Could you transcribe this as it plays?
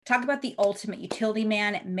Talk about the ultimate utility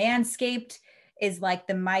man. Manscaped is like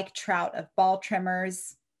the Mike Trout of ball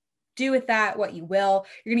trimmers. Do with that what you will.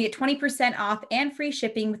 You're going to get 20% off and free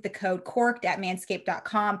shipping with the code CORKED at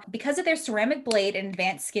manscaped.com. Because of their ceramic blade and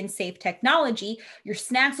advanced skin safe technology, your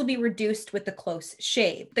snags will be reduced with the close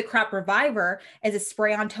shave. The Crop Reviver is a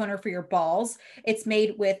spray-on toner for your balls. It's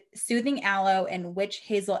made with soothing aloe and witch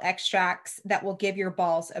hazel extracts that will give your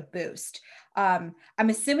balls a boost. I'm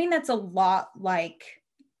assuming that's a lot like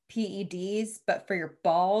PEDs, but for your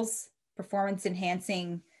balls, performance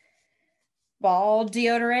enhancing ball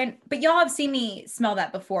deodorant. But y'all have seen me smell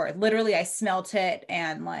that before. Literally, I smelt it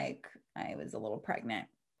and like I was a little pregnant.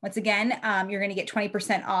 Once again, you're going to get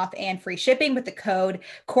 20% off and free shipping with the code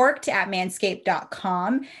CORKED at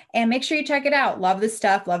manscaped.com. And make sure you check it out. Love the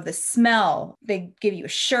stuff. Love the smell. They give you a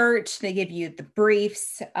shirt. They give you the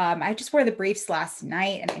briefs. I just wore the briefs last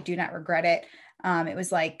night and I do not regret it. It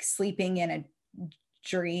was like sleeping in a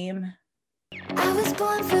dream. I was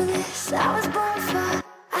born for this. I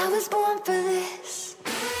was born for this.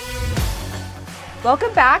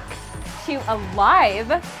 Welcome back to a live,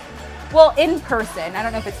 well, in person, I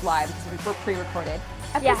don't know if it's live because we're pre-recorded,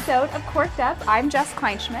 episode of Corked Up. I'm Jess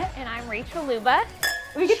Kleinschmidt. And I'm Rachel Luba.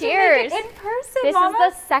 We get Cheers. to make it in person, This Mama.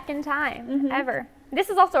 is the second time ever. This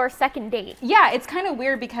is also our second date. Yeah, it's kind of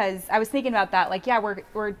weird because I was thinking about that. Like, yeah,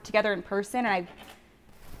 we're together in person and I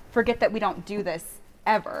forget that we don't do this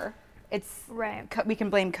ever. It's right. We can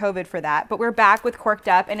blame COVID for that, but we're back with Corked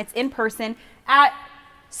Up, and it's in person at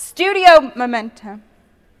Studio Momentum.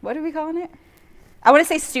 What are we calling it? I want to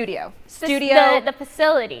say studio. Studio. The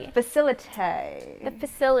facility. Facility. The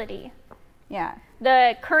facility. Yeah.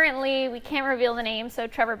 Currently, we can't reveal the name, so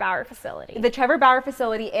Trevor Bauer facility. The Trevor Bauer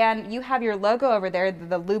facility, and you have your logo over there,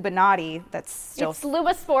 the Lubanati. That's still. It's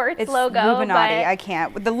Luba Sports It's logo. Lubanati. I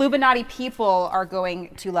can't. The Lubanati people are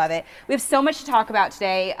going to love it. We have so much to talk about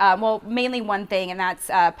today. Well, mainly one thing, and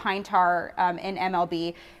that's Pine Tar in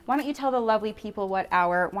MLB. Why don't you tell the lovely people what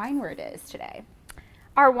our wine word is today?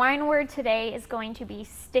 Our wine word today is going to be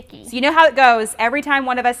sticky. So you know how it goes. Every time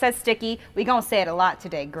one of us says sticky, we gonna say it a lot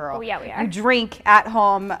today, girl. Oh, yeah, we are. You drink at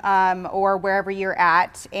home or wherever you're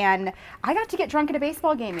at. And I got to get drunk at a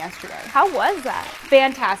baseball game yesterday. How was that?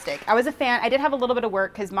 Fantastic. I was a fan. I did have a little bit of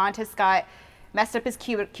work because Montes Scott messed up his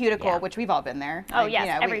cuticle, Yeah. which we've all been there. Oh,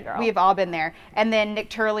 yes, every girl. We have all been there. And then Nick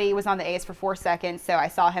Turley was on the A's for 4 seconds, so I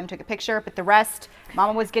saw him, took a picture. But the rest,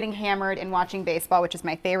 Mama was getting hammered and watching baseball, which is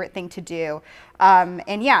my favorite thing to do.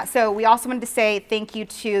 And yeah, so we also wanted to say thank you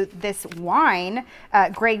to this wine,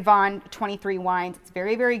 Greg Vaughn 23 Wines. It's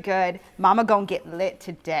very, very good. Mama gonna get lit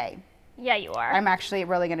today. Yeah, you are. I'm actually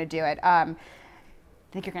really gonna do it. I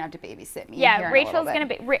think you're gonna have to babysit me. here yeah, in a Rachel's little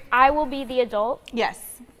bit. going to be, I will be the adult.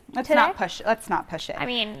 Yes. Let's Today? not push it. Let's not push it. I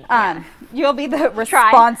mean, yeah. You'll be the Try.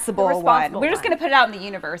 responsible, The responsible one. We're just one. going to put it out in the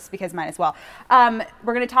universe because might as well.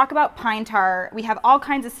 We're going to talk about Pine Tar. We have all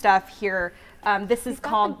kinds of stuff here. This is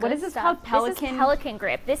called, what is this called? Pelican? This is Pelican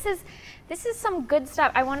Grip. This is some good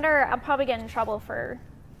stuff. I wonder, I'll probably get in trouble for,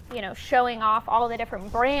 showing off all the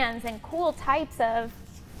different brands and cool types of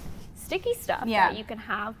sticky stuff that you can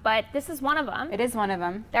have, but this is one of them. It is one of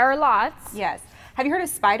them. There are lots. Yes. Have you heard of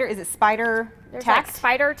Spider? Is it Spider There's Tack? like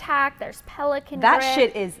Spider Tack, there's Pelican That Grip.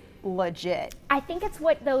 shit is legit. I think it's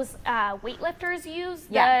what those weightlifters use,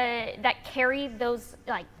 that carry those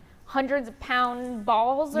like hundreds of pound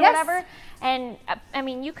balls or whatever. And I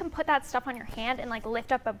mean, you can put that stuff on your hand and like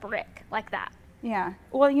lift up a brick like that. Yeah.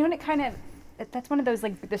 Well, you know what that's one of those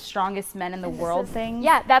like the strongest men in the world things.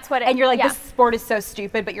 Yeah, that's what it is. And you're like, this sport is so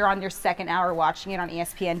stupid, but you're on your second hour watching it on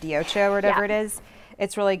ESPN Diocho or whatever it is.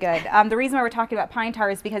 It's really good. The reason why we're talking about Pine Tar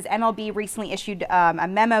is because MLB recently issued a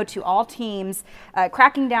memo to all teams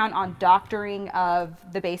cracking down on doctoring of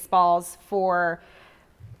the baseballs for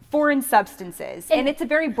foreign substances. And it's a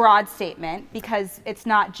very broad statement because it's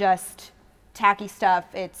not just tacky stuff.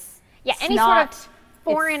 It's any snot, sort of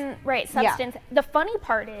foreign substance. Yeah. The funny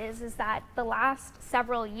part is that the last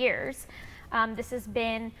several years, this has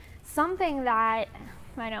been something that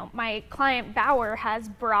I know my client Bauer has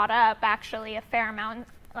brought up actually a fair amount,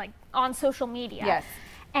 like on social media,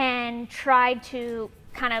 and tried to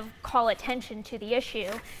kind of call attention to the issue.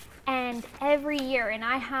 And every year, and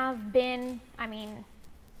I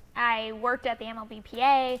worked at the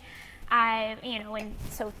MLBPA, and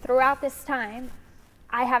so throughout this time,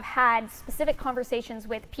 I have had specific conversations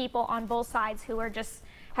with people on both sides who have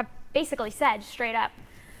basically said straight up,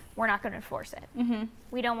 we're not going to enforce it. Mm-hmm.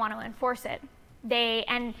 We don't want to enforce it.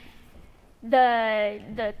 The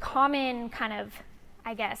common kind of,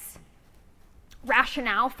 I guess,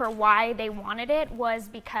 rationale for why they wanted it was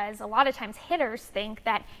because a lot of times hitters think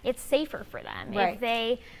that it's safer for them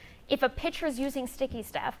if a pitcher is using sticky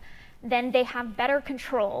stuff, then they have better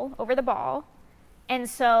control over the ball. And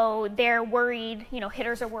so they're worried,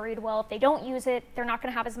 hitters are worried, well, if they don't use it, they're not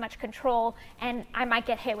going to have as much control, and I might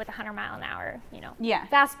get hit with a 100-mile-an-hour,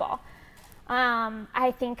 fastball.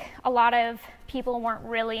 I think a lot of people weren't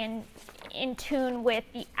really in tune with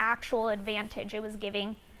the actual advantage it was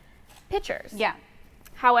giving pitchers. Yeah.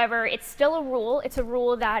 However, it's still a rule. It's a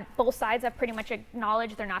rule that both sides have pretty much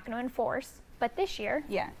acknowledged they're not going to enforce. But this year,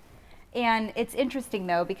 yeah. And it's interesting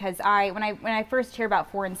though, because when I first hear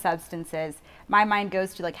about foreign substances, my mind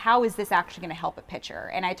goes to like, how is this actually going to help a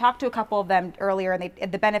pitcher? And I talked to a couple of them earlier,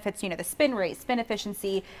 and the benefits, the spin rate, spin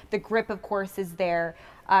efficiency, the grip, of course, is there.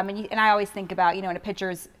 And I always think about, when a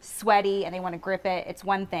pitcher's sweaty and they want to grip it, it's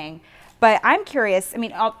one thing. But I'm curious. I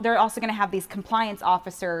mean, they're also going to have these compliance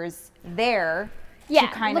officers there. Yeah, to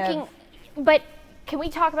kind of. But can we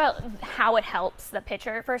talk about how it helps the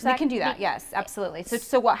pitcher for a second? We can do that, yes, absolutely.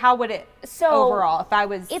 So how would it overall, if I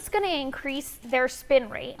was... It's going to increase their spin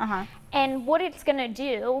rate. Uh-huh. And what it's going to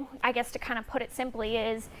do, I guess to kind of put it simply,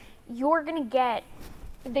 is you're going to get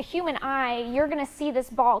the human eye, you're going to see this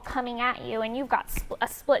ball coming at you, and you've got a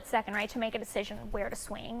split second, right, to make a decision where to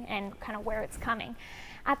swing and kind of where it's coming.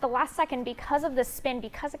 At the last second, because of the spin,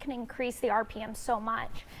 because it can increase the RPM so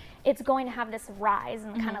much, it's going to have this rise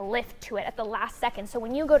and kind of lift to it at the last second. So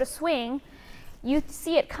when you go to swing, you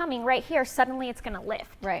see it coming right here, suddenly it's going to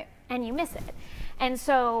lift. Right. And you miss it. And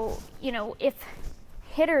so, if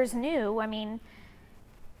hitters knew, I mean,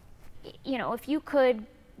 if you could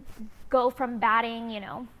go from batting,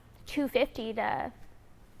 250 to,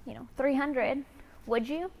 300, would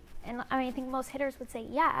you? And I think most hitters would say,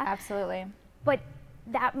 yeah. Absolutely. But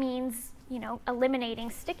that means, eliminating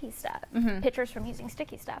sticky stuff, pitchers from using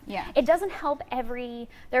sticky stuff. Yeah. It doesn't help there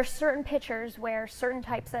are certain pitchers where certain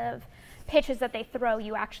types of pitches that they throw,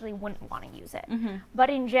 you actually wouldn't want to use it. But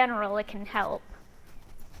in general, it can help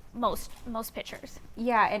most pitchers.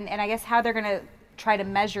 Yeah, and I guess how they're going to try to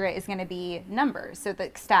measure it is going to be numbers, so the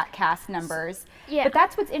StatCast numbers. Yeah. But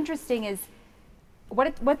that's what's interesting is,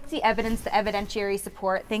 what's the evidence, the evidentiary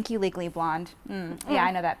support? Thank you, Legally Blonde. Yeah,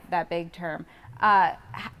 I know that big term.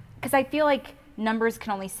 Because I feel like numbers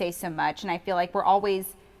can only say so much, and I feel like we're always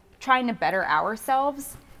trying to better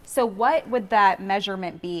ourselves. So what would that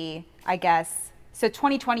measurement be, I guess? So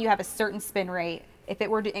 2020, you have a certain spin rate. If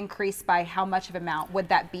it were to increase by how much of amount, would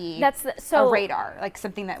that be a radar, like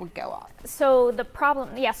something that would go off? So the problem,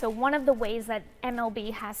 so one of the ways that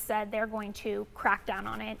MLB has said they're going to crack down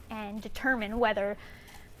on it and determine whether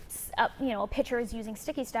a pitcher is using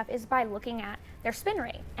sticky stuff is by looking at their spin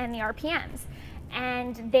rate and the RPMs.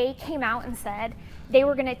 And they came out and said they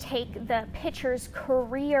were going to take the pitcher's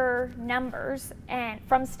career numbers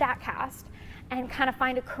from StatCast and kind of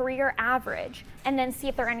find a career average and then see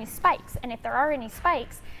if there are any spikes. And if there are any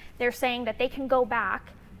spikes, they're saying that they can go back,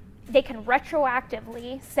 they can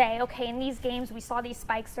retroactively say, okay, in these games we saw these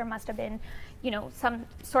spikes, there must have been, some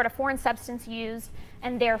sort of foreign substance used,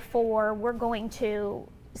 and therefore we're going to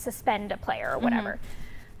suspend a player or whatever.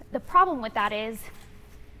 The problem with that is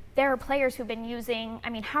there are players who've been using,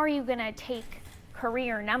 how are you going to take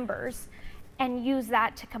career numbers and use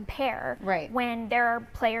that to compare when there are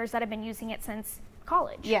players that have been using it since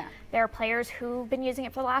college? Yeah. There are players who've been using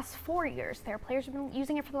it for the last 4 years. There are players who've been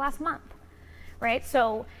using it for the last month, right?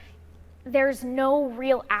 So there's no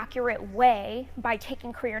real accurate way by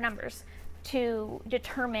taking career numbers to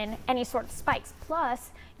determine any sort of spikes.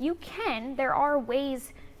 Plus, there are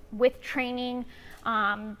ways with training,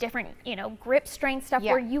 different, grip strength stuff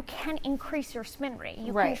where you can increase your spin rate.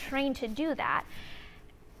 You can train to do that.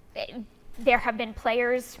 There have been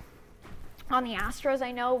players on the Astros,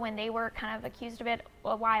 I know, when they were kind of accused of it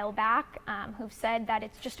a while back, who've said that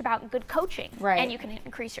it's just about good coaching and you can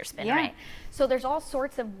increase your spin rate. So there's all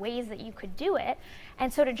sorts of ways that you could do it.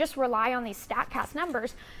 And so to just rely on these StatCast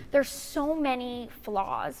numbers, there's so many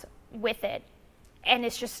flaws with it. And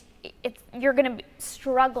it's just, you're going to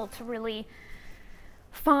struggle to really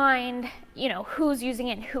find, who's using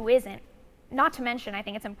it and who isn't. Not to mention, I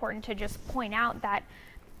think it's important to just point out that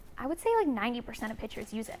I would say like 90% of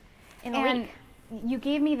pitchers use it in the league. You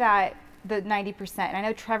gave me the 90%, and I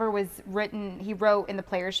know Trevor he wrote in the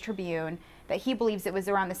Players Tribune that he believes it was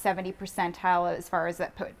around the 70 percentile as far as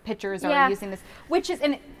that pitchers are using this, which is,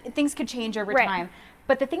 and things could change over time.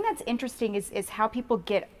 But the thing that's interesting is how people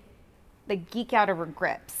geek out over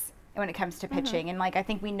grips when it comes to pitching. And I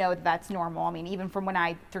think we know that that's normal. Even from when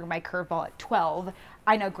I threw my curveball at 12,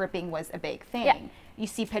 I know gripping was a big thing. Yeah. You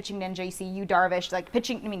see Pitching Ninja, you see Yu Darvish,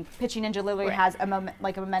 Pitching Ninja literally has a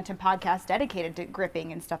Momentum podcast dedicated to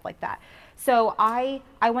gripping and stuff like that. So I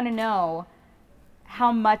want to know, how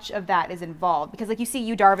much of that is involved? Because like you see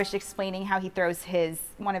Yu Darvish explaining how he throws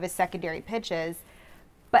one of his secondary pitches,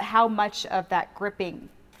 but how much of that gripping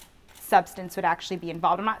substance would actually be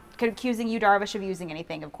involved? I'm not accusing Yu Darvish of using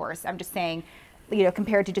anything, of course. I'm just saying,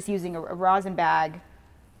 compared to just using a rosin bag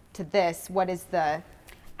to this, what is the...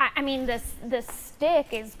 I mean, the stick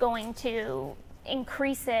is going to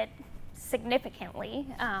increase it significantly.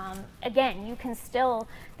 Again, you can still,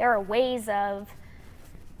 there are ways of,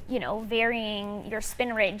 varying your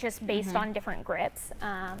spin rate just based on different grips.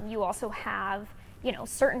 You also have,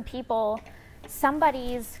 certain people,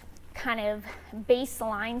 somebody's kind of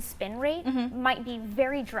baseline spin rate might be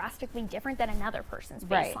very drastically different than another person's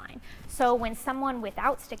baseline. Right. So when someone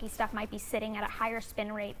without sticky stuff might be sitting at a higher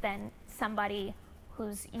spin rate than somebody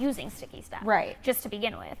who's using sticky stuff, right, just to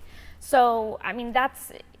begin with. So, I mean,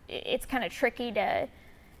 it's kind of tricky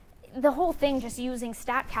the whole thing just using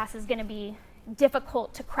StatCast is going to be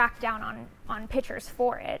difficult to crack down on pitchers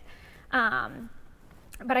for it.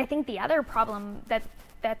 But I think the other problem that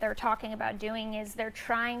they're talking about doing is they're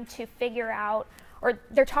trying to figure out, or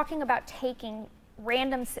they're talking about taking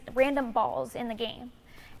random balls in the game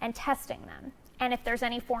and testing them. And if there's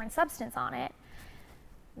any foreign substance on it,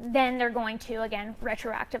 then they're going to, again,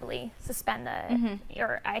 retroactively suspend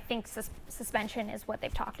or I think suspension is what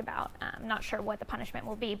they've talked about. I'm not sure what the punishment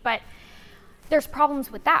will be, but there's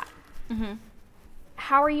problems with that.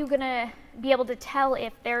 How are you going to be able to tell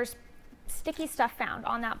if there's sticky stuff found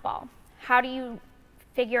on that ball? How do you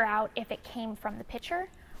figure out if it came from the pitcher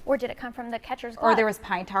or did it come from the catcher's glove? Or there was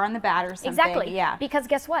pine tar on the bat or something. Exactly. Yeah. Because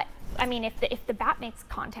guess what? I mean, if the bat makes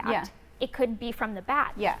contact, it could be from the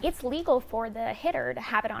bat. Yeah. It's legal for the hitter to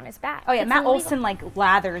have it on his bat. Oh yeah, it's Matt illegal. Olson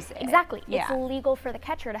lathers it. Exactly. Yeah. It's legal for the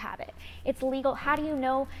catcher to have it. It's legal. How do you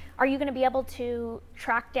know? Are you going to be able to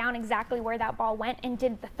track down exactly where that ball went? And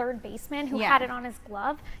did the third baseman who had it on his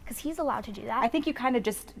glove? Because he's allowed to do that. I think you kind of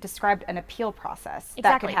just described an appeal process. Exactly.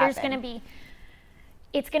 That could happen. There's going to be.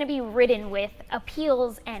 It's going to be ridden with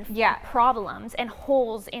appeals and problems and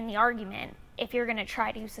holes in the argument if you're going to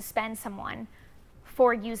try to suspend someone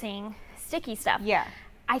for using sticky stuff. Yeah.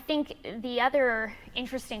 I think the other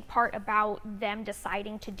interesting part about them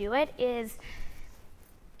deciding to do it is,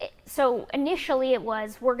 so initially it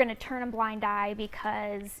was, we're going to turn a blind eye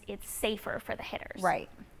because it's safer for the hitters. Right.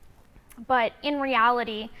 But in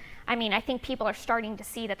reality, I mean, I think people are starting to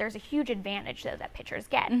see that there's a huge advantage that pitchers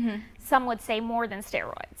get. Some would say more than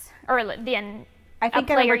steroids, or than I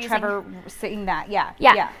think I remember Trevor saying that.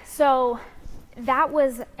 Yeah. So that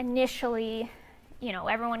was initially,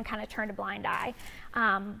 everyone kind of turned a blind eye.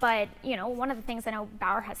 But, one of the things I know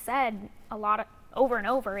Bauer has said over and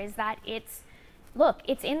over is that it's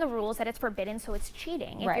in the rules that it's forbidden, so it's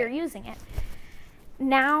cheating if you're using it.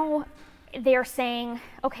 Now they're saying,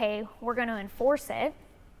 okay, we're going to enforce it,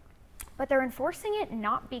 but they're enforcing it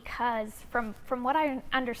not because, from what I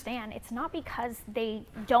understand, it's not because they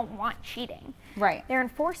don't want cheating. Right. They're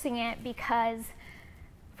enforcing it because,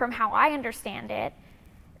 from how I understand it,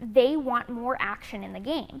 they want more action in the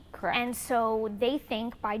game. Correct. And so they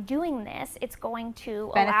think by doing this, it's going to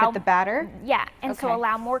benefit the batter? Yeah, and so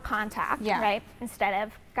allow more contact, Yeah. right? Instead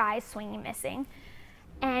of guys swinging and missing.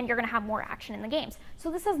 And you're going to have more action in the games.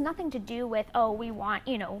 So this has nothing to do with, we want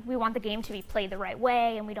the game to be played the right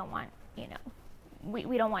way, and we don't want,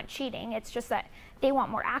 we don't want cheating. It's just that they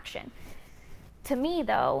want more action. To me,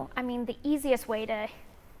 though, I mean, the easiest way to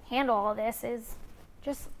handle all this is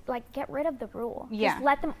just get rid of the rule. Yeah. Just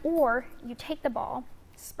let them, or you take the ball,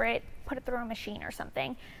 spray it, put it through a machine or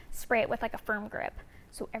something, spray it with a firm grip,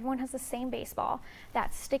 so everyone has the same baseball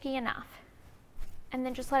that's sticky enough, and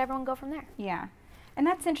then just let everyone go from there. Yeah. And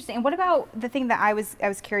that's interesting. And what about the thing that I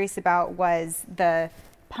was curious about was the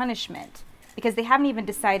punishment, because they haven't even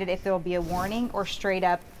decided if there will be a warning or straight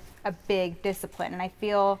up a big discipline. And I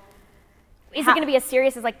feel, is it going to be as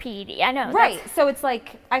serious as PED? I know. Right. So it's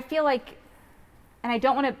I feel like, and I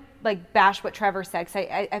don't want to bash what Trevor said, because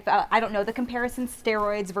I don't know the comparison,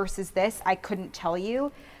 steroids versus this. I couldn't tell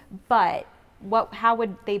you, but how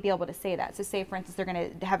would they be able to say that? So say, for instance, they're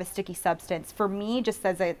going to have a sticky substance. For me, just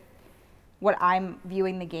as what I'm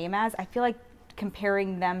viewing the game as, I feel like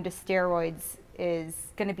comparing them to steroids is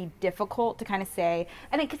going to be difficult to kind of say.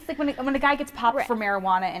 And it's when a guy gets popped for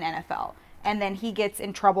marijuana in NFL, and then he gets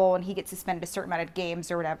in trouble and he gets suspended a certain amount of games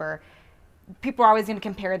or whatever, people are always going to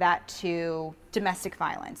compare that to domestic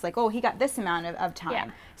violence. He got this amount of time.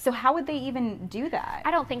 Yeah. So how would they even do that? I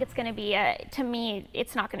don't think it's going to be to me,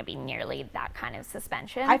 it's not going to be nearly that kind of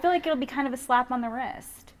suspension. I feel like it'll be kind of a slap on the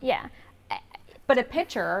wrist. Yeah. But a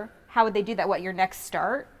pitcher, how would they do that? Your next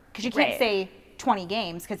start? Because you can't say 20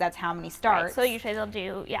 games, because that's how many starts. Right. So usually they'll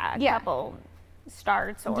do, a couple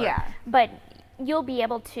starts. But, you'll be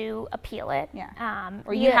able to appeal it. Yeah.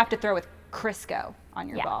 Or you have to throw with Crisco on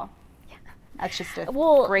your ball. That's just a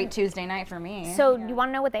great Tuesday night for me. So you want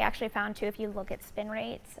to know what they actually found too? If you look at spin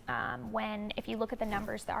rates, if you look at the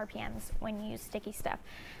numbers, the RPMs when you use sticky stuff,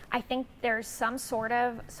 I think there's some sort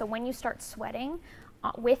of, so when you start sweating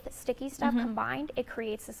with sticky stuff combined, it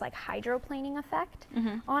creates this like hydroplaning effect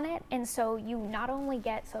on it. And so you not only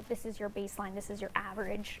get, so if this is your baseline, this is your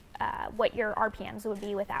average, what your RPMs would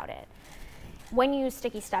be without it. When you use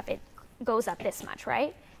sticky stuff, it goes up this much,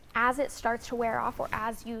 right? As it starts to wear off, or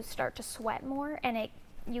as you start to sweat more and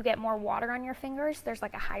you get more water on your fingers, there's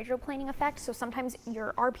like a hydroplaning effect. So sometimes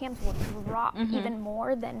your RPMs will drop even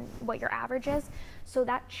more than what your average is. So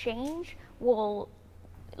that change will,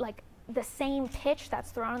 like the same pitch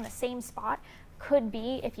that's thrown in the same spot could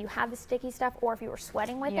be, if you have the sticky stuff or if you were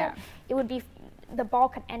sweating with it, it would be, the ball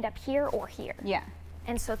could end up here or here. Yeah.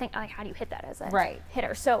 And so think like, how do you hit that as a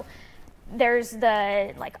hitter? So there's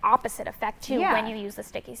the like opposite effect too when you use the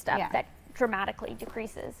sticky stuff that dramatically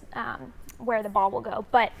decreases where the ball will go.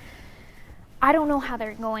 But I don't know how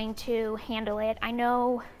they're going to handle it. I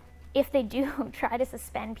know if they do try to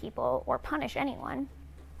suspend people or punish anyone,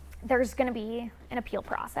 there's going to be an appeal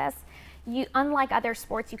process. Unlike other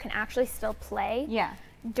sports, you can actually still play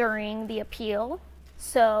during the appeal.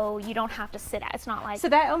 So you don't have to sit out. It's not like. So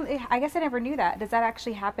that, I guess I never knew that. Does that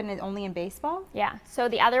actually happen only in baseball? Yeah. So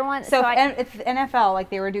the other one. So if NFL, like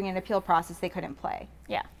they were doing an appeal process, they couldn't play.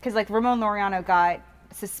 Yeah. Because like Ramon Laureano got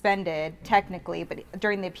suspended technically, but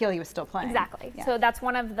during the appeal he was still playing. Exactly. Yeah. So that's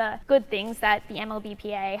one of the good things that the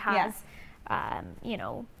MLBPA has,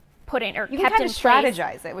 put in or you kept can kind in of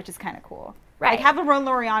strategize it, which is kind of cool. Right. Like have Ramon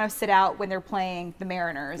Laureano sit out when they're playing the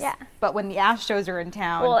Mariners, but when the Astros are in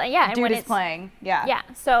town, dude is playing. Yeah. Yeah.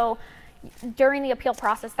 So during the appeal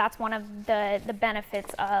process, that's one of the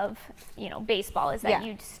benefits of baseball is that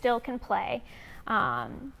you still can play.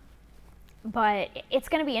 But it's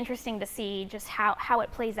going to be interesting to see just how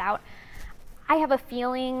it plays out. I have a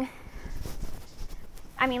feeling.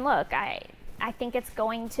 I mean, look, I think it's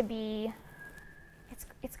going to be.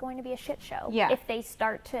 It's going to be a shit show if they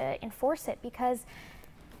start to enforce it, because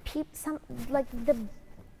the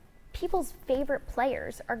people's favorite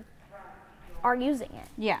players are using it.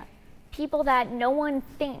 Yeah. People that no one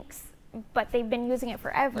thinks, but they've been using it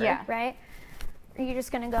forever, right? Are you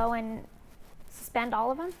just going to go and suspend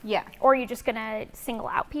all of them? Yeah. Or are you just going to single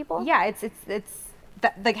out people? Yeah, it's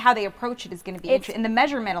like how they approach it is going to be interesting, and the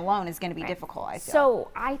measurement alone is going to be difficult, I feel.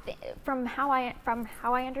 So from how I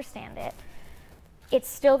understand it, it's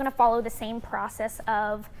still going to follow the same process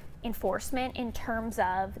of enforcement in terms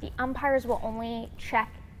of the umpires will only check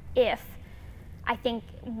if I think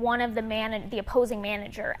one of the opposing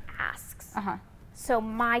manager asks. So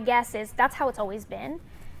my guess is that's how it's always been.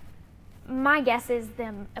 My guess is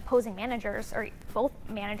the opposing managers, or both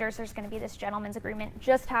managers, there's going to be this gentleman's agreement,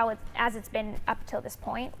 just as it's been up till this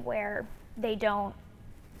point, where they don't,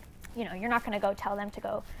 you're not going to go tell them to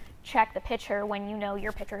go check the pitcher when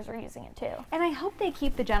your pitchers are using it too. And I hope they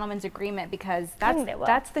keep the gentleman's agreement, because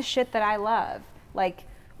that's the shit that I love. Like,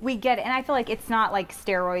 we get it, and I feel like it's not like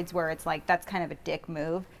steroids where it's like that's kind of a dick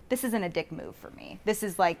move. This isn't a dick move for me. This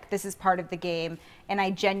is part of the game, and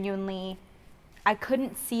I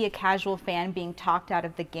couldn't see a casual fan being talked out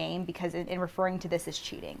of the game because in referring to this as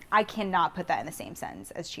cheating. I cannot put that in the same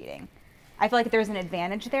sentence as cheating. I feel like there's an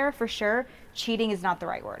advantage there for sure. Cheating is not the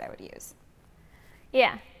right word I would use.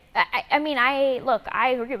 Yeah. I mean, I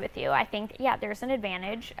agree with you. I think, there's an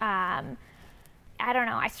advantage. I don't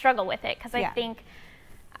know. I struggle with it because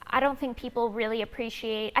I don't think people really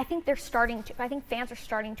appreciate, I think fans are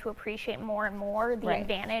starting to appreciate more and more the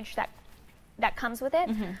advantage that comes with it.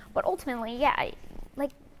 But ultimately,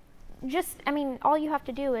 all you have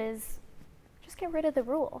to do is just get rid of the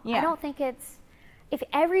rule. I don't think if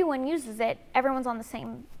everyone uses it, everyone's on the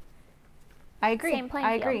same I agree. Same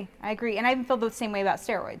playing field. I agree. And I feel the same way about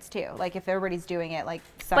steroids too. Like if everybody's doing it, like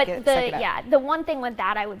suck it up. The one thing with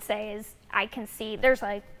that I would say is I can see there's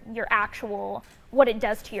like your actual what it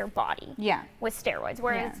does to your body. Yeah. With steroids,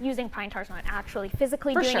 whereas using pine tar is not actually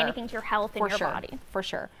physically doing anything to your health and your body. For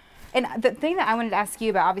sure. And the thing that I wanted to ask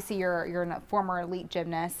you about, obviously you're a former elite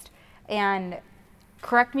gymnast, and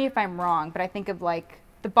correct me if I'm wrong, but I think of like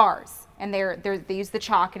the bars, and they use the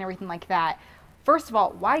chalk and everything like that. First of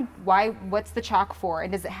all, why? What's the chalk for?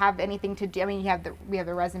 And does it have anything to do? I mean, we have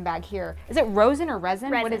the resin bag here. Is it rosin or resin?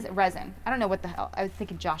 Resin. What is it? Resin. I don't know what the hell. I was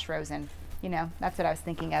thinking Josh Rosen. You know, that's what I was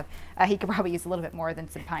thinking of. He could probably use a little bit more than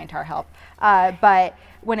some pine tar help. But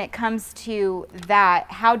when it comes to that,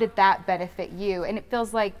 how did that benefit you? And it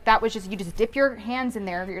feels like that was just, you just dip your hands in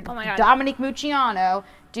there. You're Dominic Mucciano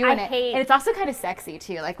doing it. And it's also kind of sexy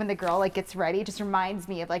too. Like when the girl like gets ready, it just reminds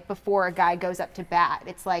me of like before a guy goes up to bat.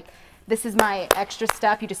 It's like, this is my extra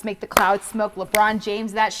stuff. You just make the clouds smoke, LeBron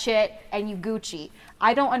James that shit, and you Gucci.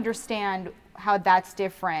 I don't understand how that's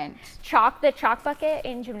different. The chalk bucket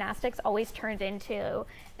in gymnastics always turned into,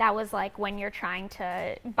 that was like when you're trying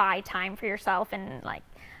to buy time for yourself and like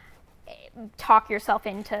talk yourself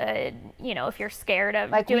into, you know, if you're scared of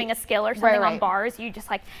like doing a skill or something on bars, you just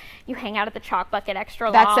like, you hang out at the chalk bucket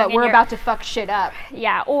extra long. That's it, we're about to fuck shit up.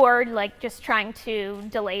 Yeah, or like just trying to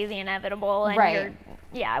delay the inevitable and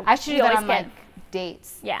I should do that on like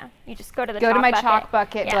dates. Yeah, you just go to my chalk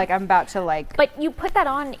bucket. Like I'm about to like. But you put that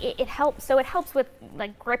on, it helps. So it helps with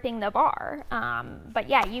like gripping the bar. But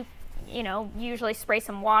yeah, you know, usually spray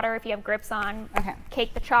some water if you have grips on. Okay.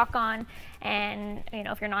 Cake the chalk on, and you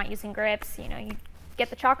know if you're not using grips, you know you get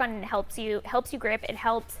the chalk on and it helps you grip. It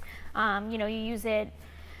helps. You know, you use it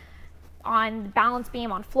on the balance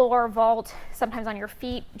beam, on floor, vault, sometimes on your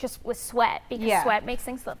feet, just with sweat, because sweat makes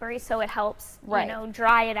things slippery, so it helps, you know,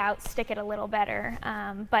 dry it out, stick it a little better.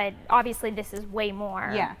 But obviously this is way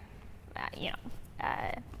more, you know,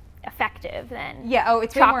 effective than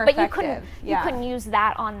it's way more effective. But you couldn't use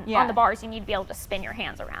that on the bars. You need to be able to spin your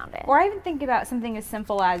hands around it. Or I even think about something as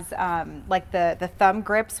simple as like the thumb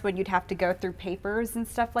grips when you'd have to go through papers and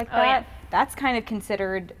stuff like that. That's kind of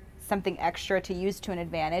considered something extra to use to an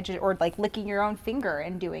advantage, or like licking your own finger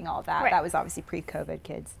and doing all that. That was obviously pre-COVID.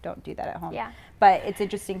 Kids don't do that at home. But it's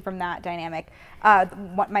interesting from that dynamic.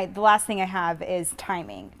 The last thing I have is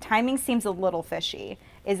timing. Timing seems a little fishy.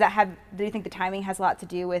 Do you think the timing has a lot to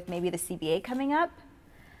do with maybe the CBA coming up?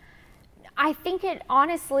 I think it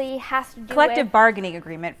honestly has to do Collective with bargaining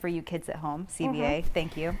agreement for you kids at home, CBA.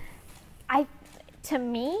 Thank you. To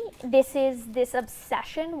me, this is this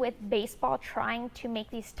obsession with baseball trying to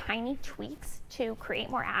make these tiny tweaks to create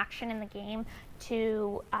more action in the game,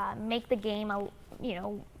 to make the game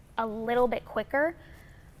a little bit quicker.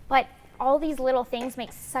 But all these little things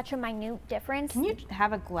make such a minute difference. Can you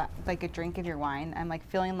have a drink of your wine? I'm like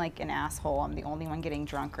feeling like an asshole. I'm the only one getting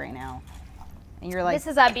drunk right now. And you're like, this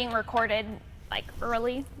is being recorded like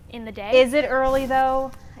early in the day. Is it early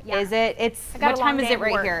though? Yeah. Is it? What time is it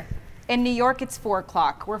right here? In New York, it's 4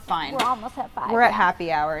 o'clock. We're fine. We're almost at 5. We're at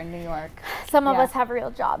happy hour in New York. Some of us have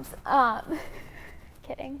real jobs.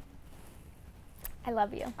 Kidding. I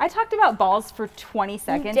love you. I talked about balls for 20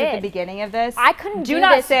 seconds at the beginning of this. I couldn't do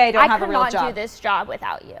not say I don't have a real job. I could not do this job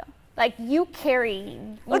without you. Like you carry.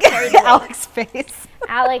 Look at Alex's face.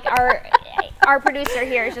 Alec, our producer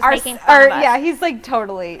here is just making fun of us. Yeah, he's like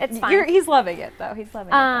totally. It's fine. He's loving it though. He's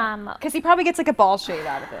loving it because he probably gets like a ball shave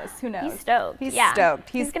out of this. Who knows? He's stoked. He's stoked.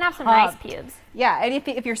 He's gonna have some nice pubes. Yeah, and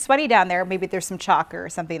if you're sweaty down there, maybe there's some chalk or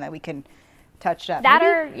something that we can touch up.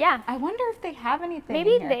 I wonder if they have anything.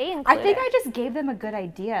 Maybe in here. they include I think I just gave them a good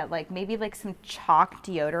idea. Like maybe like some chalk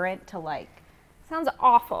deodorant to like. Sounds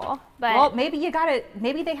awful, but well, maybe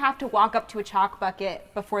they have to walk up to a chalk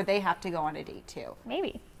bucket before they have to go on a date too.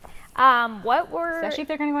 Maybe. Especially if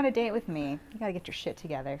they're going to go on a date with me, you got to get your shit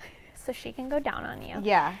together. So she can go down on you.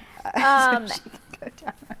 Yeah. So she can go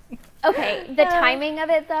down on you. Okay, the timing of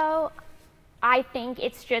it though, I think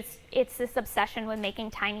it's this obsession with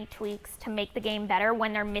making tiny tweaks to make the game better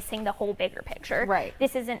when they're missing the whole bigger picture. Right.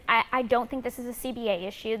 This isn't. I don't think this is a CBA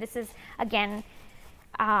issue. This is again.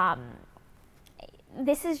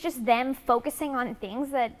 This is just them focusing on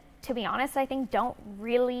things that, to be honest, I think don't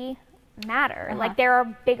really matter. Like there are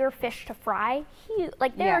bigger fish to fry.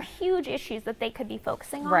 There are huge issues that they could be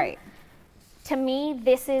focusing on. Right. To me,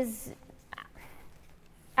 this is.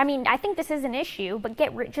 I mean, I think this is an issue, but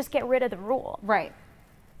just get rid of the rule. Right.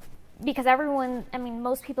 Because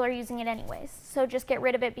most people are using it anyways. So just get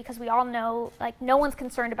rid of it because we all know, like, no one's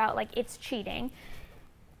concerned about, like, it's cheating,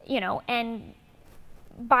 and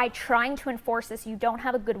by trying to enforce this, you don't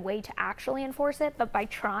have a good way to actually enforce it, but by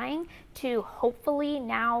trying to hopefully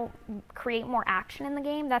now create more action in the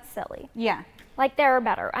game, that's silly. Yeah. Like, there are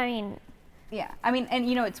better. Yeah. And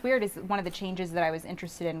it's weird is one of the changes that I was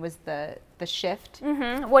interested in was the shift.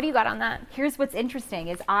 Mm-hmm. What do you got on that? Here's what's interesting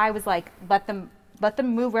is I was like, let them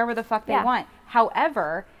move wherever the fuck they want.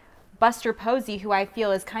 However, Buster Posey, who I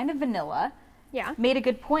feel is kind of vanilla, made a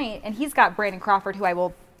good point, and he's got Brandon Crawford, who I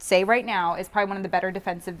will say right now is probably one of the better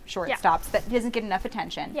defensive shortstops that doesn't get enough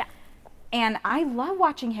attention. Yeah. And I love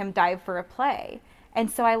watching him dive for a play. And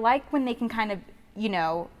so I like when they can kind of,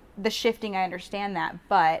 the shifting, I understand that.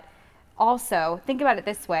 But also, think about it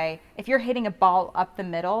this way. If you're hitting a ball up the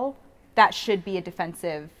middle, that should be a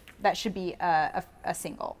defensive, that should be a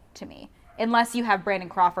single to me. Unless you have Brandon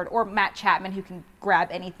Crawford or Matt Chapman who can grab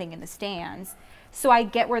anything in the stands. So I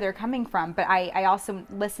get where they're coming from, but I also,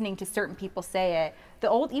 listening to certain people say it,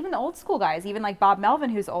 even the old school guys, even like Bob Melvin,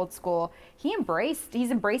 who's old school, he's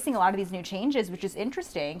embracing a lot of these new changes, which is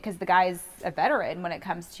interesting because the guy's a veteran when it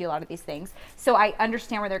comes to a lot of these things. So I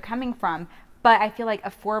understand where they're coming from. But I feel like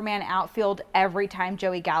a 4-man outfield every time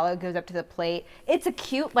Joey Gallo goes up to the plate, it's a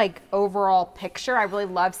cute, like, overall picture. I really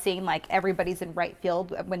love seeing, like, everybody's in right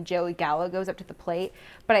field when Joey Gallo goes up to the plate.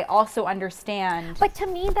 But I also understand. But to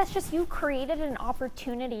me, that's just, you created an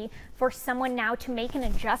opportunity for someone now to make an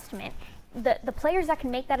adjustment. The players that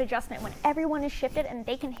can make that adjustment when everyone is shifted and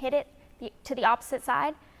they can hit it to the opposite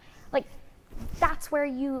side, like, that's where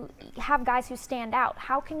you have guys who stand out.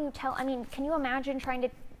 How can you tell? I mean, can you imagine trying to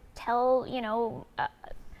tell,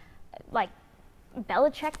 like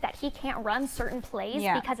Belichick that he can't run certain plays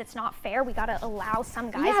because it's not fair? We got to allow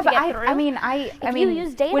some guys to get through. I mean, you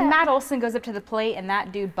use data, when Matt Olson goes up to the plate and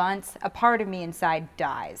that dude bunts, a part of me inside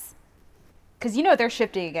dies. Because they're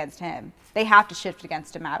shifting against him. They have to shift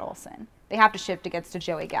against a Matt Olson. They have to shift against a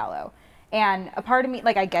Joey Gallo. And a part of me,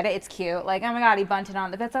 like, I get it, it's cute. Like, oh my God, he bunted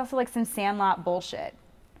on. But that's also like some Sandlot bullshit.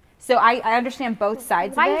 So I understand both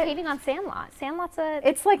sides of it. Why are you hating on Sandlot? Sandlot's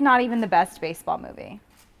It's like not even the best baseball movie.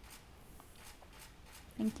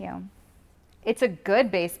 Thank you. It's a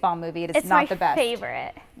good baseball movie. It's not the best. It's my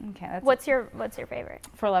favorite. Okay. What's your favorite?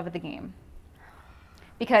 For Love of the Game.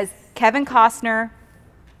 Because Kevin Costner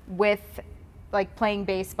with like playing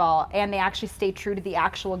baseball, and they actually stay true to the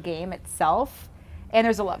actual game itself, and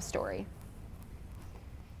there's a love story.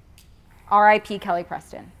 R.I.P. Kelly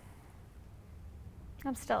Preston.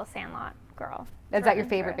 I'm still a Sandlot girl. Is that your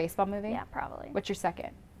favorite baseball movie? Yeah, probably. What's your second?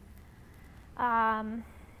 I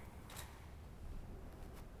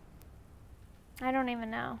don't even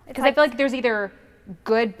know. Because I feel like there's either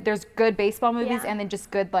there's good baseball movies and then just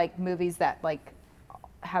good like movies that like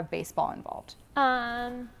have baseball involved.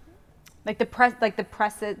 Like the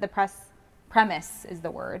premise is the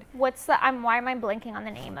word. Why am I blanking on the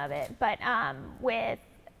name of it? But with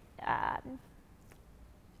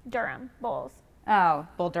Durham Bulls. Oh,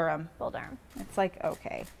 Bull Durham. Bull Durham. It's like,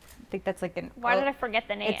 okay. I think that's like Why did I forget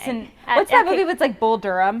the name? What's that movie with like Bull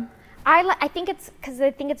Durham? I think it's because I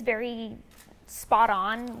think it's very spot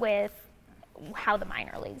on with how the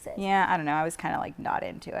minor leagues is. Yeah, I don't know. I was kind of like not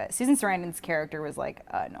into it. Susan Sarandon's character was like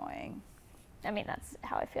annoying. I mean, that's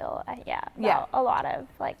how I feel. Yeah. A lot of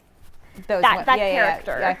like that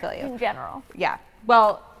character. Yeah, I feel you. In general. Yeah.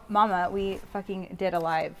 Well, Mama, we fucking did a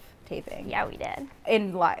live taping. Yeah, we did.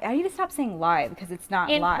 I need to stop saying live because it's not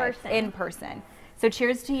live. In person. So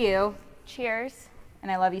cheers to you. Cheers.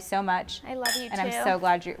 And I love you so much. I love you too. And I'm so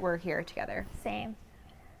glad we're here together. Same.